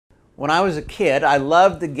When I was a kid, I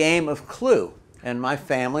loved the game of Clue. And my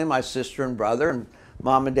family, my sister and brother, and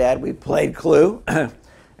mom and dad, we played Clue.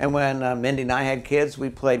 And when Mindy and I had kids, we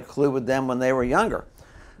played Clue with them when they were younger.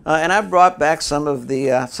 And I brought back some of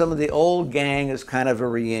the old gang as kind of a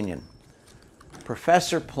reunion.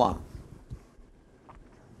 Professor Plum,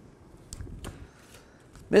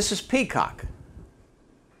 Mrs. Peacock,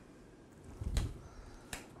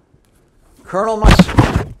 Colonel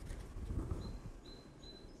Mustard,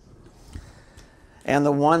 and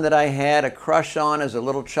the one that I had a crush on as a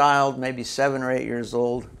little child, maybe 7 or 8 years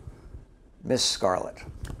old, Miss Scarlet.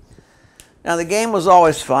 Now the game was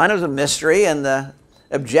always fun. It was a mystery, and the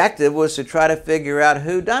objective was to try to figure out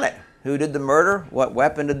who done it. Who did the murder, what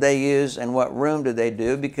weapon did they use, and what room did they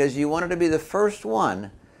do, because you wanted to be the first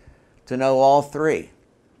one to know all three.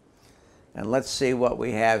 And let's see what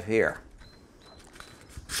we have here.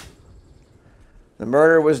 The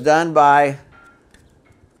murder was done by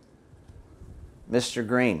Mr.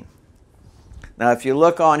 Green. Now if you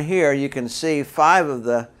look on here, you can see 5 of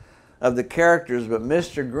the characters, but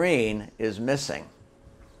Mr. Green is missing.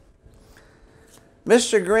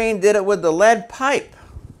 Mr. Green did it with the lead pipe.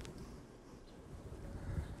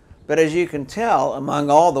 But as you can tell, among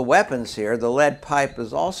all the weapons here, the lead pipe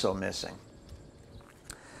is also missing.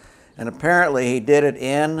 And apparently he did it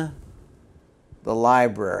in the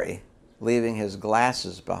library, leaving his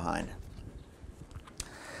glasses behind.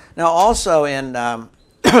 Now also when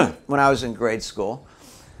I was in grade school,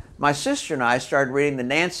 my sister and I started reading the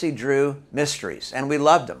Nancy Drew mysteries, and we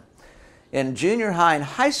loved them. In junior high and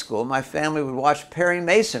high school, my family would watch Perry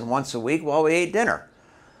Mason once a week while we ate dinner.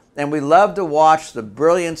 And we loved to watch the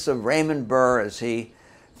brilliance of Raymond Burr as he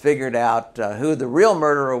figured out who the real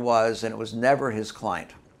murderer was, and it was never his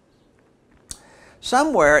client.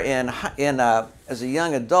 Somewhere as a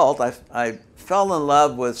young adult, I fell in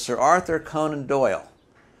love with Sir Arthur Conan Doyle,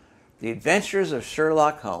 The Adventures of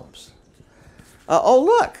Sherlock Holmes. Oh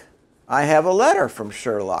look, I have a letter from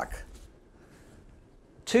Sherlock.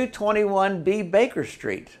 221B Baker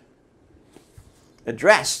Street,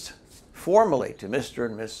 addressed formally to Mr.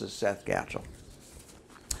 and Mrs. Seth Gatchell.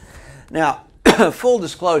 Now, full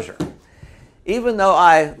disclosure, even though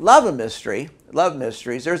I love mysteries,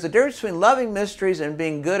 there's a difference between loving mysteries and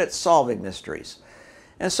being good at solving mysteries.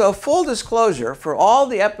 And so full disclosure, for all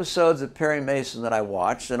the episodes of Perry Mason that I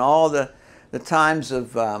watched and all the times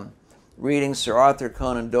of reading Sir Arthur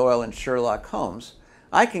Conan Doyle and Sherlock Holmes,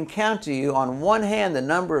 I can count to you on one hand the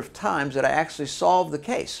number of times that I actually solved the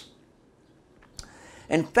case.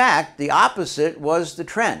 In fact, the opposite was the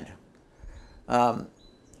trend.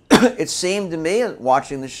 It seemed to me,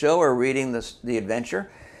 watching the show or reading the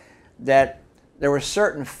adventure, that there were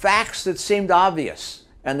certain facts that seemed obvious,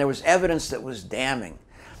 and there was evidence that was damning.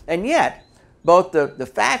 And yet, both the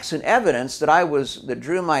facts and evidence that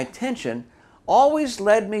drew my attention always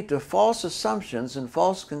led me to false assumptions and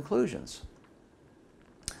false conclusions.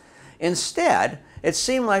 Instead, it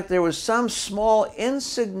seemed like there was some small,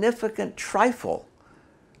 insignificant trifle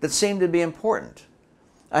that seemed to be important.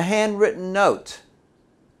 A handwritten note,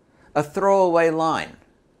 a throwaway line,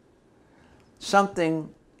 something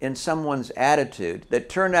in someone's attitude that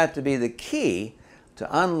turned out to be the key to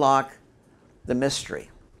unlock the mystery.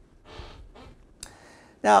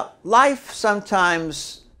 Now, life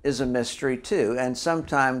sometimes is a mystery too, and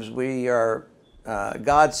sometimes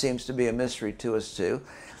God seems to be a mystery to us too.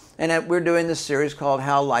 And we're doing this series called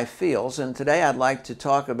How Life Feels, and today I'd like to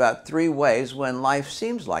talk about 3 ways when life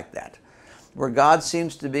seems like that, where God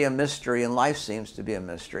seems to be a mystery and life seems to be a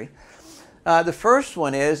mystery. The first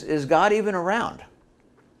one is God even around?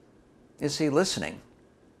 Is he listening?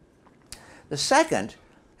 The second,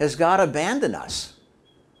 has God abandoned us?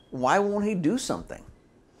 Why won't he do something?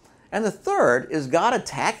 And the third, is God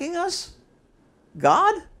attacking us?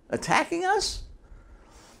 God attacking us?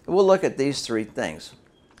 We'll look at these 3 things.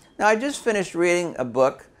 Now, I just finished reading a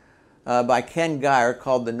book by Ken Geyer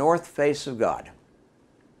called The North Face of God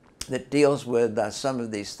that deals with some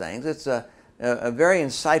of these things. It's a very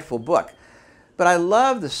insightful book. But I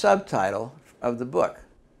love the subtitle of the book,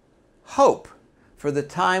 Hope for the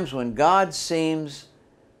Times When God Seems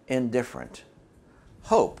Indifferent.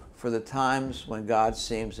 Hope for the times when God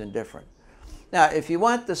seems indifferent. Now, if you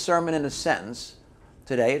want the sermon in a sentence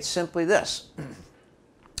today, it's simply this.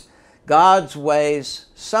 God's ways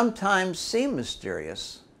sometimes seem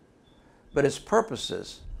mysterious, but his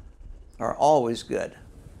purposes are always good.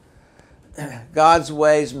 God's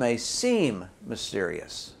ways may seem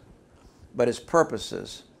mysterious, but his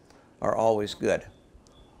purposes are always good.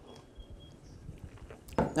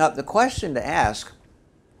 Now, the question to ask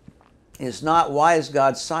is not why is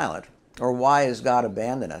God silent, or why has God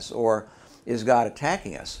abandoned us, or is God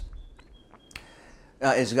attacking us?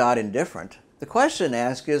 is God indifferent? The question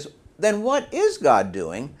asked is, then what is God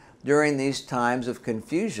doing during these times of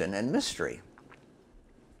confusion and mystery?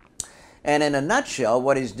 And in a nutshell,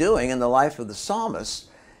 what he's doing in the life of the psalmist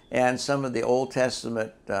and some of the Old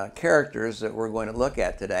Testament characters that we're going to look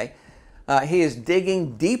at today, he is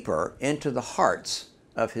digging deeper into the hearts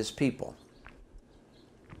of his people.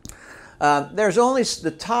 There's only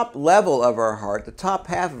the top level of our heart, the top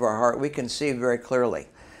half of our heart, we can see very clearly.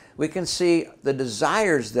 We can see the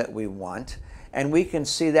desires that we want, and we can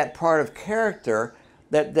see that part of character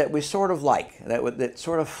that we sort of like, that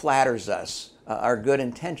sort of flatters us, our good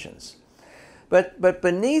intentions. But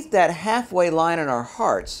beneath that halfway line in our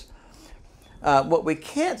hearts, what we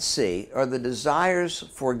can't see are the desires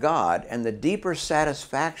for God and the deeper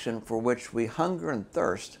satisfaction for which we hunger and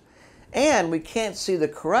thirst. And we can't see the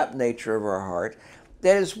corrupt nature of our heart.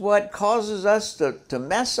 That is what causes us to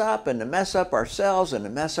mess up and to mess up ourselves and to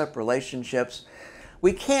mess up relationships.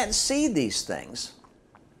 We can't see these things.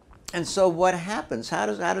 And so what happens? How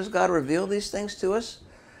does God reveal these things to us?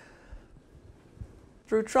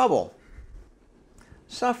 Through trouble,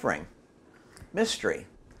 suffering, mystery.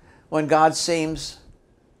 When God seems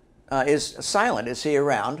is silent, is he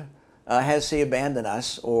around? Has he abandoned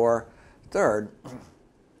us? Or third,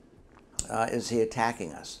 is he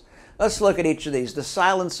attacking us? Let's look at each of these. The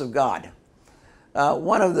silence of God.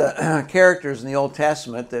 One of the characters in the Old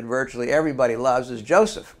Testament that virtually everybody loves is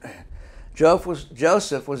Joseph.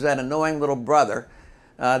 Joseph was that annoying little brother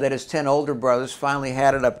that his 10 older brothers finally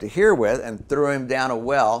had it up to here with and threw him down a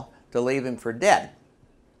well to leave him for dead.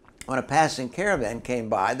 When a passing caravan came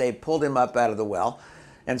by, they pulled him up out of the well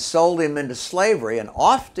and sold him into slavery, and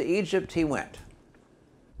off to Egypt he went.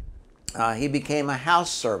 He became a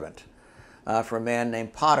house servant for a man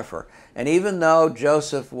named Potiphar. And even though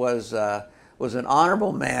Joseph was an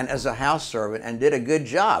honorable man as a house servant and did a good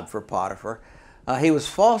job for Potiphar, he was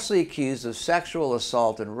falsely accused of sexual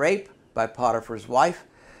assault and rape by Potiphar's wife.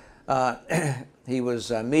 He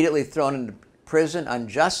was immediately thrown into prison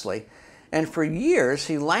unjustly. And for years,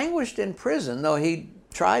 he languished in prison, though he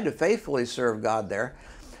tried to faithfully serve God there,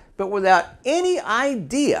 but without any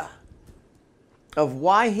idea of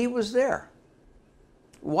why he was there.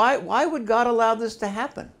 Why would God allow this to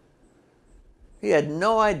happen? He had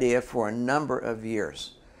no idea for a number of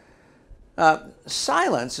years.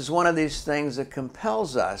 Silence is one of these things that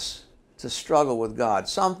compels us to struggle with God.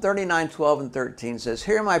 Psalm 39:12 and 13 says,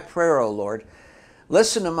 "Hear my prayer, O Lord.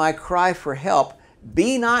 Listen to my cry for help.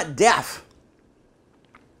 Be not deaf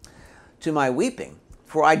to my weeping,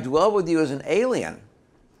 for I dwell with you as an alien,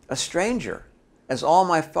 a stranger, as all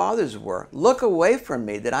my fathers were. Look away from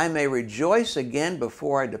me, that I may rejoice again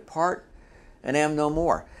before I depart and am no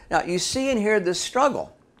more." Now, you see and hear this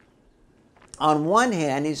struggle. On one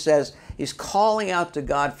hand, he says he's calling out to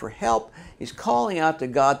God for help. He's calling out to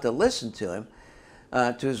God to listen to him,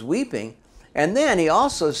 to his weeping. And then he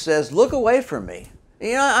also says, look away from me.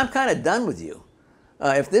 You know, I'm kind of done with you.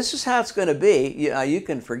 If this is how it's going to be, you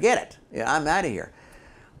can forget it. Yeah, I'm out of here.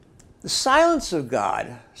 The silence of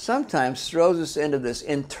God sometimes throws us into this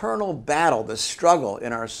internal battle, this struggle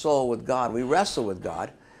in our soul with God. We wrestle with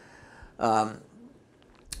God. And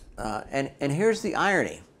here's the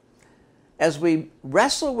irony. As we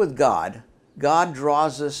wrestle with God, God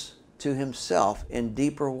draws us to himself in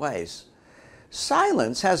deeper ways.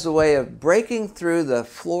 Silence has a way of breaking through the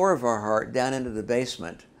floor of our heart down into the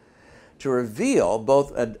basement to reveal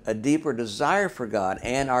both a deeper desire for God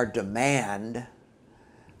and our demand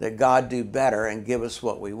that God do better and give us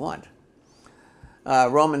what we want.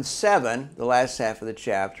 Romans 7, the last half of the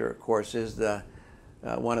chapter, of course, is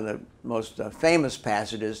one of the most famous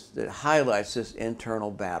passages that highlights this internal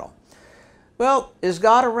battle. Well, is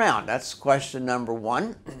God around? That's question number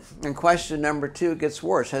one. And question number two, it gets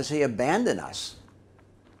worse. Has he abandoned us?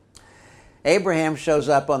 Abraham shows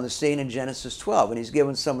up on the scene in Genesis 12, and he's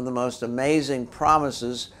given some of the most amazing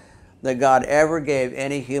promises that God ever gave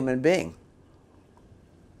any human being.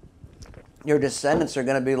 Your descendants are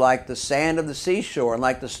going to be like the sand of the seashore and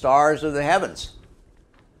like the stars of the heavens.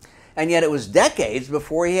 And yet it was decades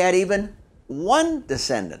before he had even one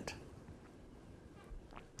descendant.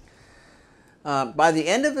 By the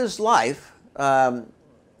end of his life,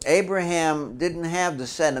 Abraham didn't have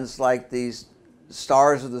descendants like these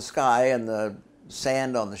stars of the sky and the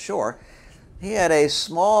sand on the shore. He had a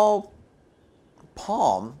small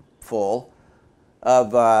palm full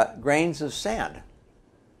of grains of sand.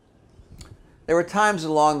 There were times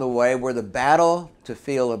along the way where the battle to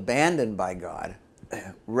feel abandoned by God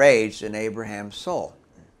raged in Abraham's soul.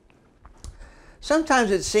 Sometimes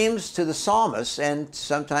it seems to the psalmist, and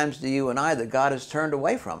sometimes to you and I, that God has turned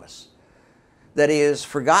away from us, that he has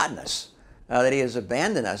forgotten us, that he has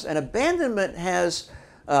abandoned us. And abandonment has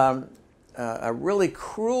a really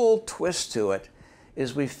cruel twist to it,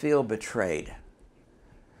 is we feel betrayed.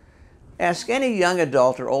 Ask any young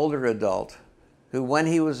adult or older adult who, when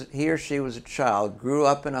he or she was a child, grew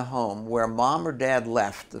up in a home where mom or dad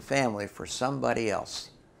left the family for somebody else.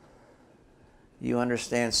 You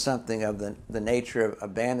understand something of the nature of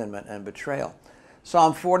abandonment and betrayal.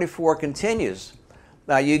 Psalm 44 continues,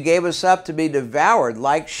 "Now you gave us up to be devoured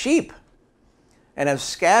like sheep and have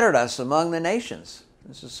scattered us among the nations."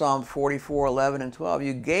 This is Psalm 44, 11 and 12.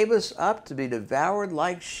 You gave us up to be devoured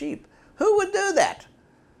like sheep. Who would do that?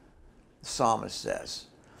 The psalmist says.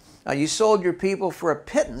 Now you sold your people for a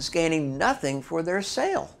pittance, gaining nothing for their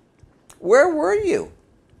sale. Where were you?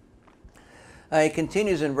 He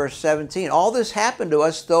continues in verse 17. All this happened to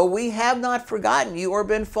us, though we have not forgotten you or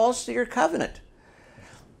been false to your covenant.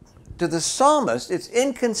 To the psalmist, it's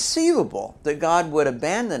inconceivable that God would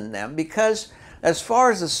abandon them because, as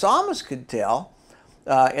far as the psalmist could tell,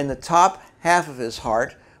 in the top half of his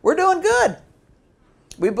heart, we're doing good.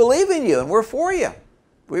 We believe in you and we're for you.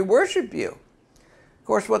 We worship you. Of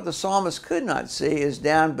course, what the psalmist could not see is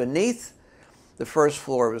down beneath the first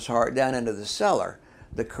floor of his heart, down into the cellar,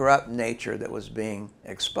 the corrupt nature that was being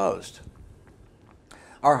exposed.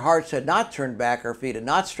 Our hearts had not turned back, our feet had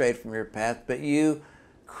not strayed from your path, but you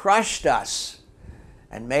crushed us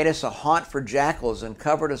and made us a haunt for jackals and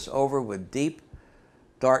covered us over with deep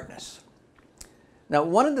darkness. Now,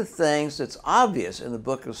 one of the things that's obvious in the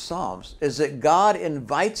book of Psalms is that God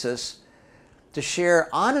invites us to share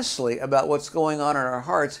honestly about what's going on in our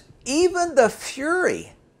hearts, even the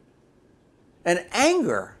fury and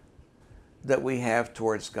anger that we have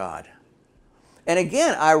towards God. And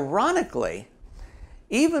again, ironically,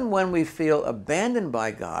 even when we feel abandoned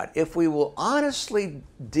by God, if we will honestly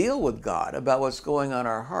deal with God about what's going on in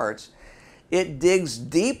our hearts, it digs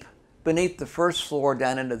deep beneath the first floor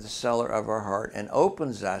down into the cellar of our heart and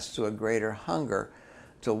opens us to a greater hunger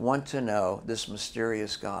to want to know this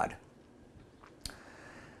mysterious God.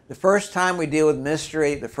 The first time we deal with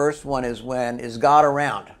mystery, the first one is when, is God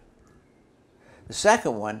around? The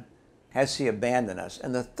second one, has he abandoned us?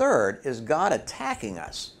 And the third, is God attacking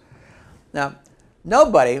us? Now,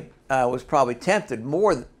 nobody was probably tempted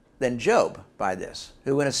more than Job by this,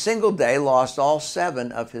 who in a single day lost all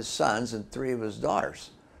 7 of his sons and 3 of his daughters.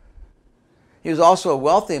 He was also a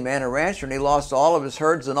wealthy man, a rancher, and he lost all of his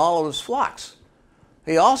herds and all of his flocks.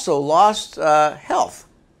 He also lost health.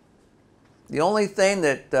 The only thing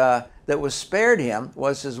that was spared him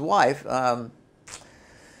was his wife, and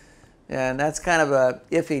that's kind of a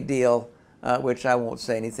iffy deal, which I won't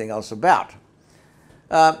say anything else about.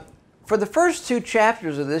 For the first 2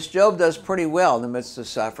 chapters of this, Job does pretty well in the midst of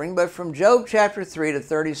suffering, but from Job chapter 3 to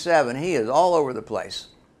 37, he is all over the place.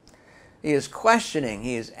 He is questioning,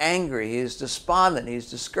 he is angry, he is despondent,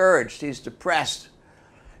 he's discouraged, he's depressed,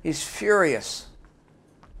 he's furious.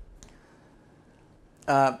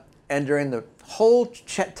 And during the whole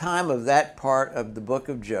time of that part of the book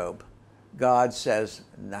of Job, God says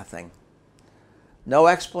nothing. No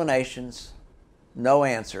explanations, no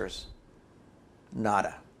answers,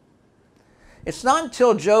 nada. It's not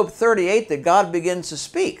until Job 38 that God begins to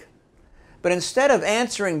speak. But instead of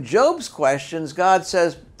answering Job's questions, God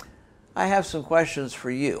says, I have some questions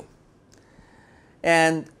for you.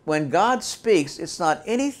 And when God speaks, it's not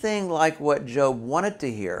anything like what Job wanted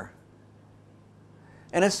to hear.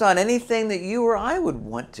 And it's not anything that you or I would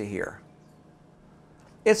want to hear.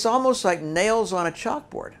 It's almost like nails on a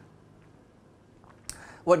chalkboard.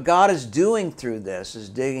 What God is doing through this is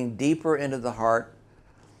digging deeper into the heart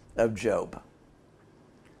of Job,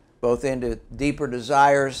 both into deeper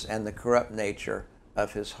desires and the corrupt nature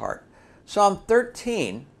of his heart. Psalm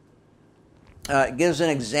 13 gives an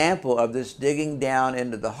example of this digging down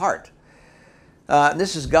into the heart.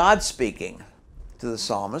 This is God speaking to the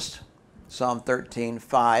psalmist. Psalm 13,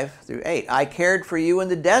 5 through 8. I cared for you in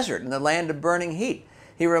the desert, in the land of burning heat.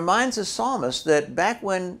 He reminds the psalmist that back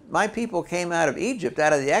when my people came out of Egypt,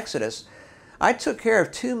 out of the Exodus, I took care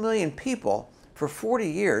of 2 million people for 40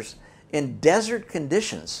 years in desert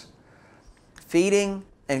conditions, feeding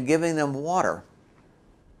and giving them water.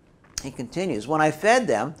 He continues, when I fed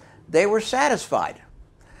them, they were satisfied.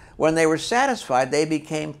 When they were satisfied, they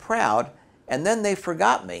became proud, and then they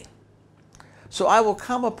forgot me. So I will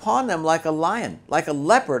come upon them like a lion. Like a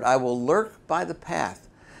leopard, I will lurk by the path.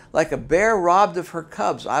 Like a bear robbed of her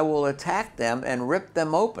cubs, I will attack them and rip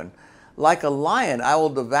them open. Like a lion, I will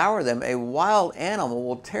devour them. A wild animal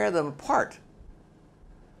will tear them apart.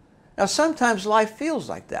 Now, sometimes life feels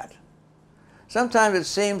like that. Sometimes it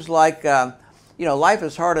seems like, life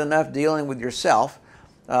is hard enough dealing with yourself.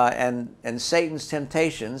 and Satan's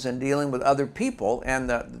temptations and dealing with other people and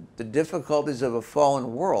the difficulties of a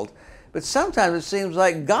fallen world. But sometimes it seems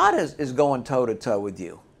like God is going toe-to-toe with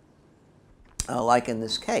you, like in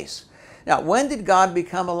this case. Now, when did God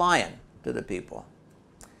become a lion to the people?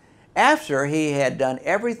 After he had done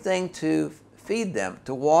everything to feed them,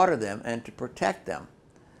 to water them, and to protect them.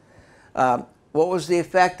 What was the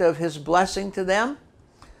effect of his blessing to them?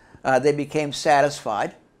 They became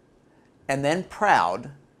satisfied, and then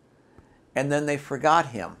proud, and then they forgot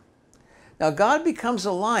him. Now, God becomes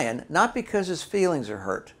a lion not because his feelings are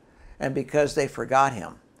hurt and because they forgot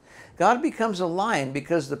him. God becomes a lion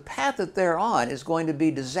because the path that they're on is going to be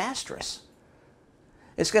disastrous.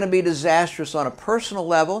 It's going to be disastrous on a personal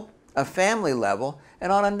level, a family level,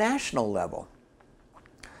 and on a national level.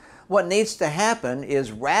 What needs to happen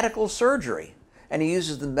is radical surgery. And he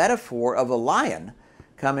uses the metaphor of a lion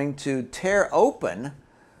coming to tear open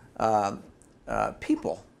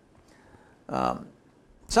people.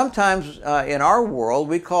 Sometimes in our world,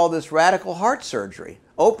 we call this radical heart surgery,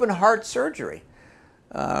 open heart surgery.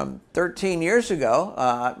 13 years ago,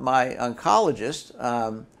 my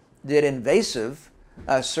oncologist did invasive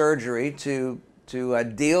surgery to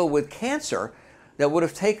deal with cancer that would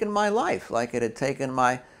have taken my life, like it had taken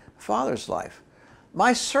my father's life.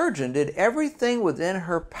 My surgeon did everything within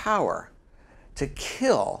her power to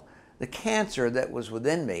kill the cancer that was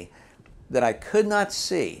within me that I could not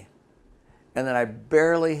see and that I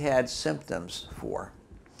barely had symptoms for.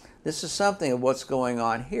 This is something of what's going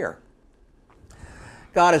on here.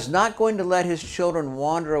 God is not going to let his children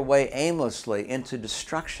wander away aimlessly into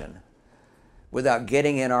destruction without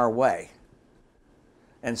getting in our way,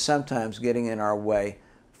 and sometimes getting in our way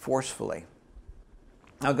forcefully.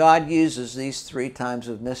 Now, God uses these three times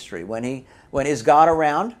of mystery. When is God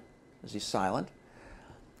around? Is he silent?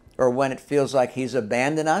 Or when it feels like he's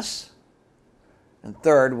abandoned us? And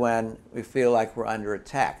third, when we feel like we're under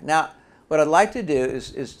attack. Now, what I'd like to do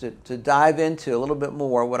is to dive into a little bit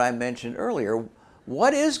more what I mentioned earlier.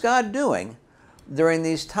 What is God doing during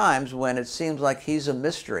these times when it seems like he's a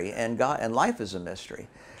mystery and life is a mystery?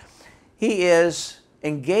 He is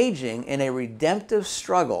engaging in a redemptive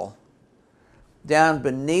struggle down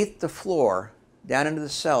beneath the floor, down into the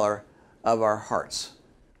cellar of our hearts.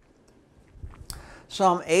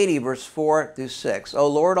 Psalm 80, verse 4 through 6. O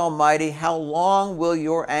Lord Almighty, how long will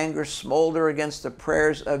your anger smolder against the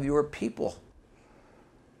prayers of your people?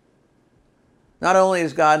 Not only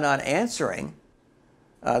is God not answering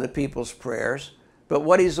the people's prayers, but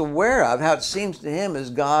what he's aware of, how it seems to him, is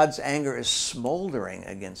God's anger is smoldering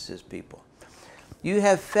against his people. You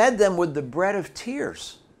have fed them with the bread of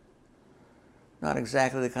tears. Not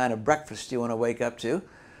exactly the kind of breakfast you want to wake up to.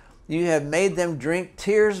 You have made them drink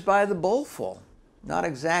tears by the bowlful. Not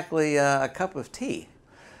exactly a cup of tea.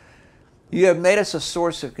 You have made us a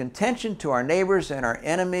source of contention to our neighbors, and our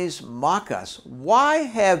enemies mock us. Why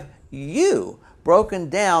have you broken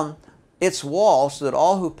down its walls so that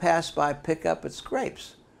all who pass by pick up its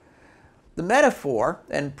grapes? The metaphor,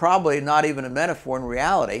 and probably not even a metaphor in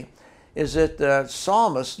reality, is that the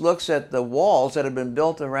psalmist looks at the walls that have been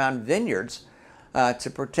built around vineyards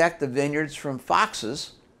to protect the vineyards from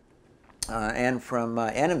foxes and from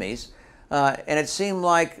enemies. And it seemed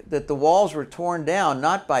like that the walls were torn down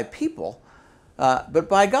not by people, but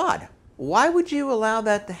by God. Why would you allow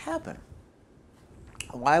that to happen?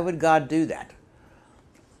 Why would God do that?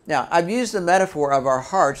 Now, I've used the metaphor of our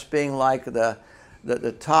hearts being like the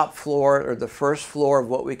top floor or the first floor of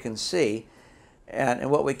what we can see,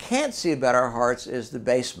 and what we can't see about our hearts is the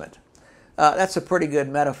basement. That's a pretty good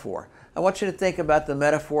metaphor. I want you to think about the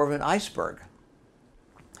metaphor of an iceberg.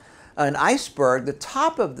 An iceberg, the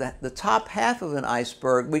top half of an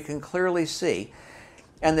iceberg we can clearly see.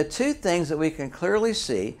 And the two things that we can clearly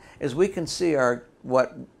see is we can see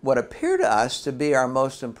what appear to us to be our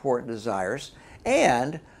most important desires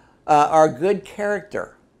and our good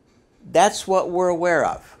character. That's what we're aware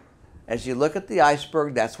of. As you look at the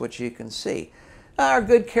iceberg, that's what you can see. Our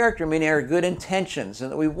good character, meaning our good intentions,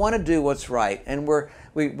 and that we want to do what's right, and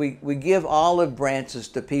we give olive branches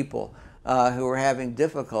to people who are having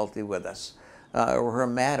difficulty with us, or who are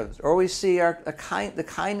mad at us, or we see the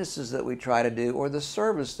kindnesses that we try to do, or the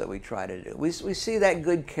service that we try to do. We see that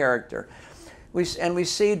good character, and we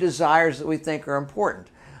see desires that we think are important.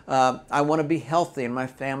 I want to be healthy and my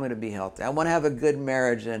family to be healthy. I want to have a good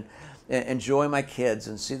marriage and enjoy my kids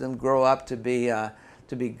and see them grow up to be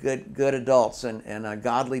good adults and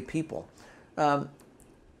godly people.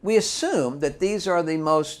 We assume that these are the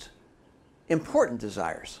most important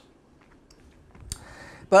desires.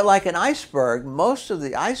 But like an iceberg, most of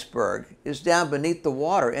the iceberg is down beneath the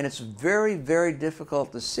water, and it's very, very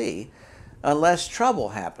difficult to see unless trouble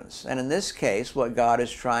happens. And in this case, what God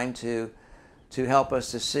is trying to help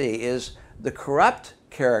us to see is the corrupt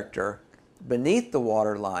character beneath the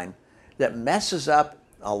waterline that messes up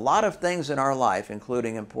a lot of things in our life,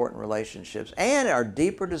 including important relationships and our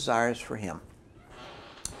deeper desires for Him.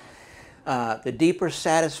 The deeper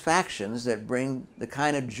satisfactions that bring the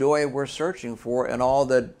kind of joy we're searching for and all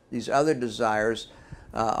these other desires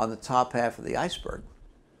on the top half of the iceberg.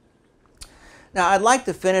 Now, I'd like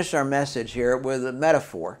to finish our message here with a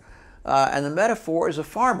metaphor, and the metaphor is a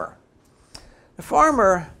farmer. The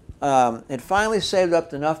farmer had finally saved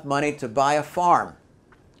up enough money to buy a farm.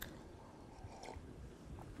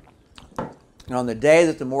 And on the day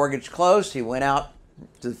that the mortgage closed, he went out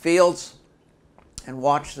to the fields and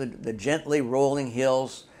watched the gently rolling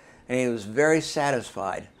hills, and he was very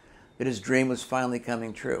satisfied that his dream was finally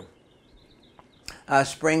coming true.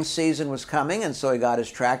 Spring season was coming, and so he got his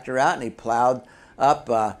tractor out and he plowed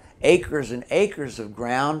up acres and acres of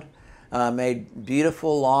ground, made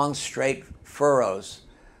beautiful long straight furrows.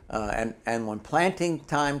 And when planting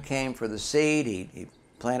time came for the seed, he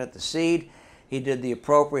planted the seed. He did the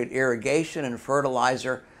appropriate irrigation and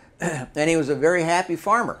fertilizer, and he was a very happy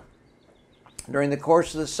farmer. During the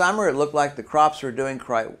course of the summer, it looked like the crops were doing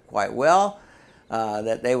quite well,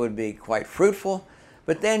 that they would be quite fruitful.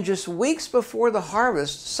 But then just weeks before the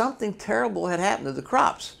harvest, something terrible had happened to the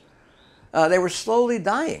crops. They were slowly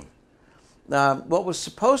dying. What was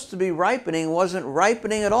supposed to be ripening wasn't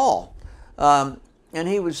ripening at all. And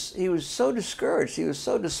he was so discouraged. He was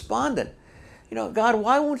so despondent. You know, God,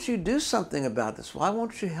 why won't you do something about this? Why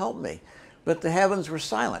won't you help me? But the heavens were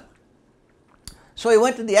silent. So he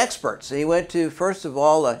went to the experts. He went to, first of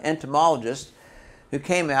all, an entomologist who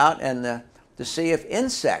came out and to see if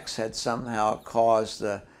insects had somehow caused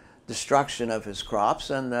the destruction of his crops,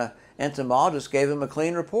 and the entomologist gave him a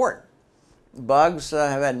clean report. Bugs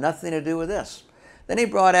have had nothing to do with this. Then he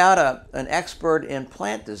brought out an expert in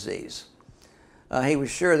plant disease. He was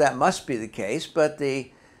sure that must be the case, but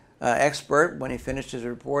the expert, when he finished his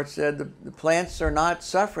report, said the plants are not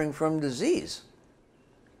suffering from disease.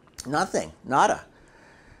 Nothing, nada.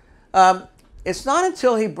 It's not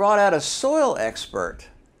until he brought out a soil expert,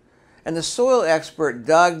 and the soil expert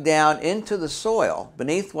dug down into the soil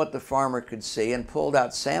beneath what the farmer could see and pulled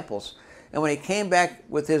out samples. And when he came back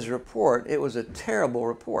with his report, it was a terrible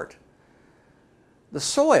report. The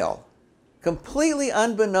soil, completely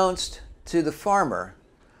unbeknownst to the farmer,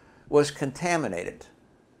 was contaminated.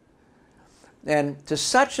 And to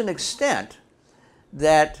such an extent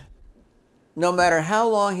that no matter how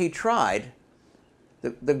long he tried,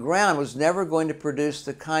 the ground was never going to produce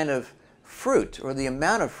the kind of fruit or the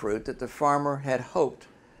amount of fruit that the farmer had hoped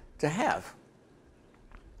to have.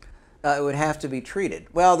 It would have to be treated.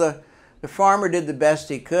 Well, the farmer did the best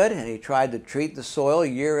he could, and he tried to treat the soil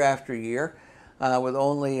year after year with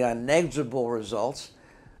only negligible results.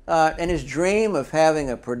 And his dream of having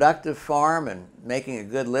a productive farm and making a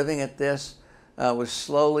good living at this was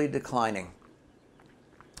slowly declining.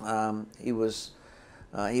 He was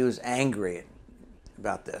angry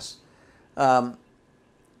about this.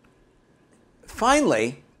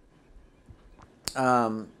 Finally,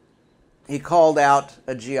 he called out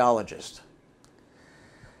a geologist.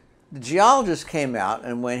 The geologist came out,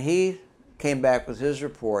 and when he came back with his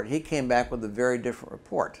report, he came back with a very different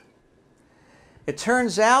report. It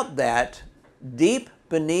turns out that deep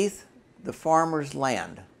beneath the farmer's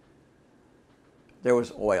land, there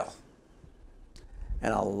was oil,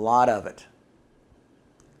 and a lot of it.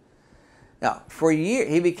 Now, for a year,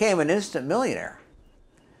 he became an instant millionaire.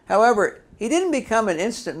 However, he didn't become an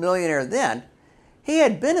instant millionaire then. He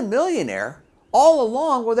had been a millionaire all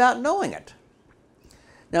along without knowing it.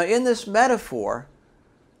 Now, in this metaphor,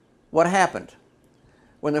 what happened?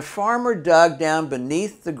 When the farmer dug down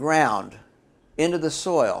beneath the ground into the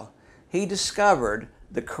soil, he discovered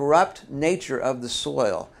the corrupt nature of the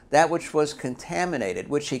soil, that which was contaminated,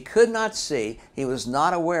 which he could not see, he was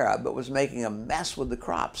not aware of, but was making a mess with the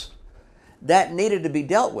crops. That needed to be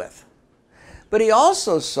dealt with. But he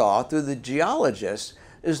also saw, through the geologist,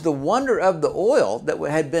 is the wonder of the oil that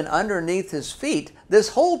had been underneath his feet this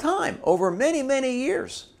whole time, over many, many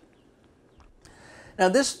years. Now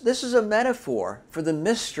this is a metaphor for the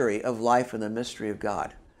mystery of life and the mystery of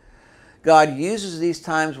God. God uses these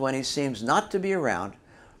times when He seems not to be around,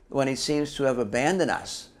 when He seems to have abandoned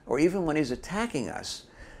us, or even when He's attacking us,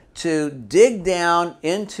 to dig down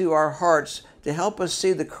into our hearts to help us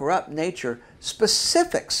see the corrupt nature,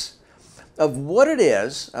 specifics of what it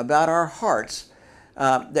is about our hearts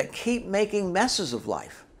that keep making messes of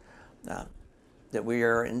life, that we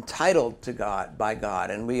are entitled to God by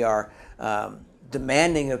God, and we are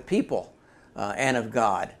demanding of people and of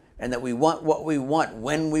God, and that we want what we want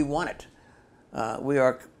when we want it. We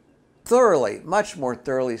are thoroughly, much more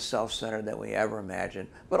thoroughly self-centered than we ever imagined.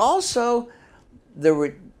 But also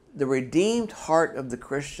the redeemed heart of the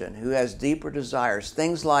Christian who has deeper desires.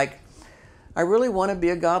 Things like, I really want to be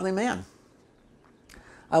a godly man.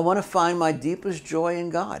 I want to find my deepest joy in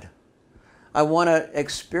God. I want to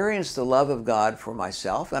experience the love of God for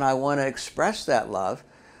myself, and I want to express that love,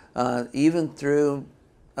 even through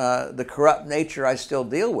the corrupt nature I still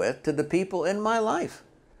deal with, to the people in my life.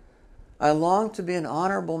 I long to be an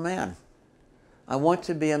honorable man. I want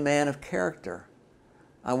to be a man of character.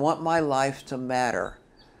 I want my life to matter,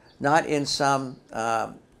 not in some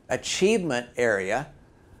achievement area,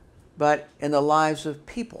 but in the lives of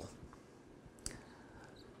people.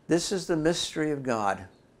 This is the mystery of God.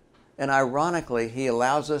 And ironically, he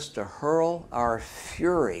allows us to hurl our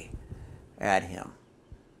fury at him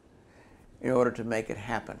in order to make it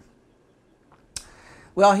happen.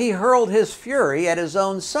 Well, he hurled his fury at his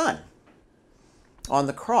own son on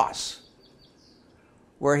the cross,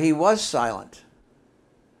 where he was silent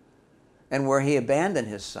and where he abandoned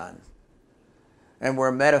his son, and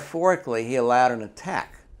where metaphorically he allowed an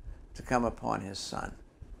attack to come upon his son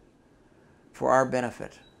for our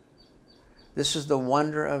benefit. This is the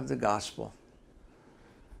wonder of the gospel,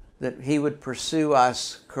 that he would pursue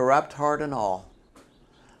us, corrupt heart and all,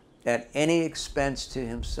 at any expense to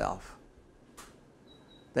himself,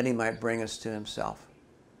 that he might bring us to himself.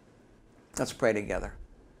 Let's pray together.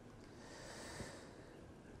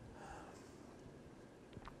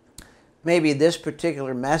 Maybe this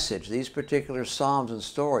particular message, these particular psalms and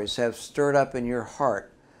stories have stirred up in your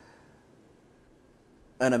heart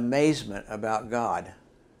an amazement about God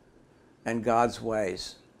and God's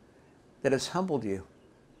ways that has humbled you,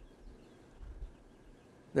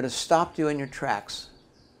 that has stopped you in your tracks,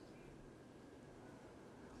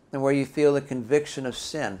 and where you feel the conviction of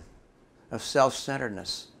sin, of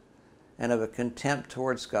self-centeredness, and of a contempt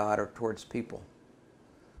towards God or towards people.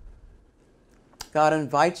 God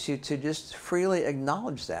invites you to just freely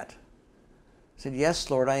acknowledge that. He said,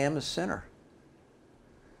 yes, Lord, I am a sinner.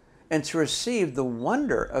 And to receive the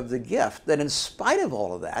wonder of the gift that in spite of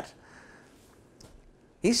all of that,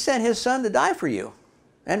 he sent his son to die for you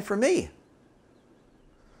and for me.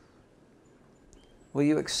 Will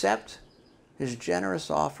you accept his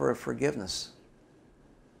generous offer of forgiveness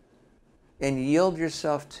and yield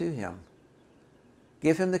yourself to him?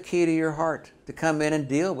 Give him the key to your heart to come in and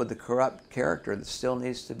deal with the corrupt character that still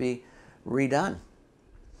needs to be redone,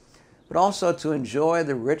 but also to enjoy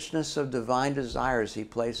the richness of divine desires he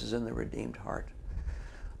places in the redeemed heart.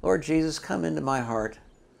 Lord Jesus, come into my heart.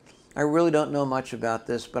 I really don't know much about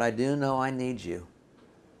this, but I do know I need you.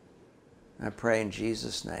 I pray in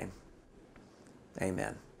Jesus' name.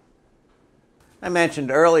 Amen. I mentioned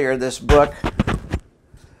earlier this book,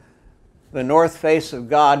 The North Face of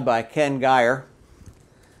God by Ken Geyer.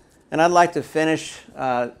 And I'd like to finish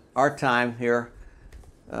our time here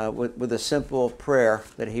with a simple prayer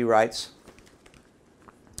that he writes.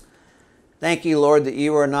 Thank you, Lord, that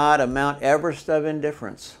you are not a Mount Everest of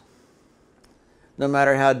indifference. No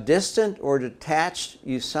matter how distant or detached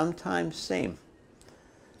you sometimes seem.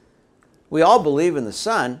 We all believe in the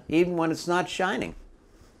sun, even when it's not shining.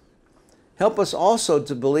 Help us also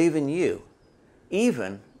to believe in you,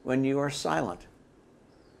 even when you are silent.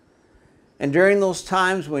 And during those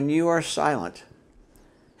times when you are silent,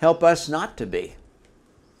 help us not to be.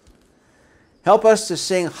 Help us to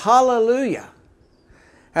sing hallelujah,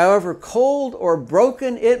 however cold or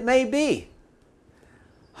broken it may be.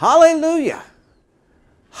 Hallelujah,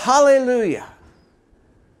 hallelujah,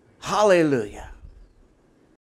 hallelujah.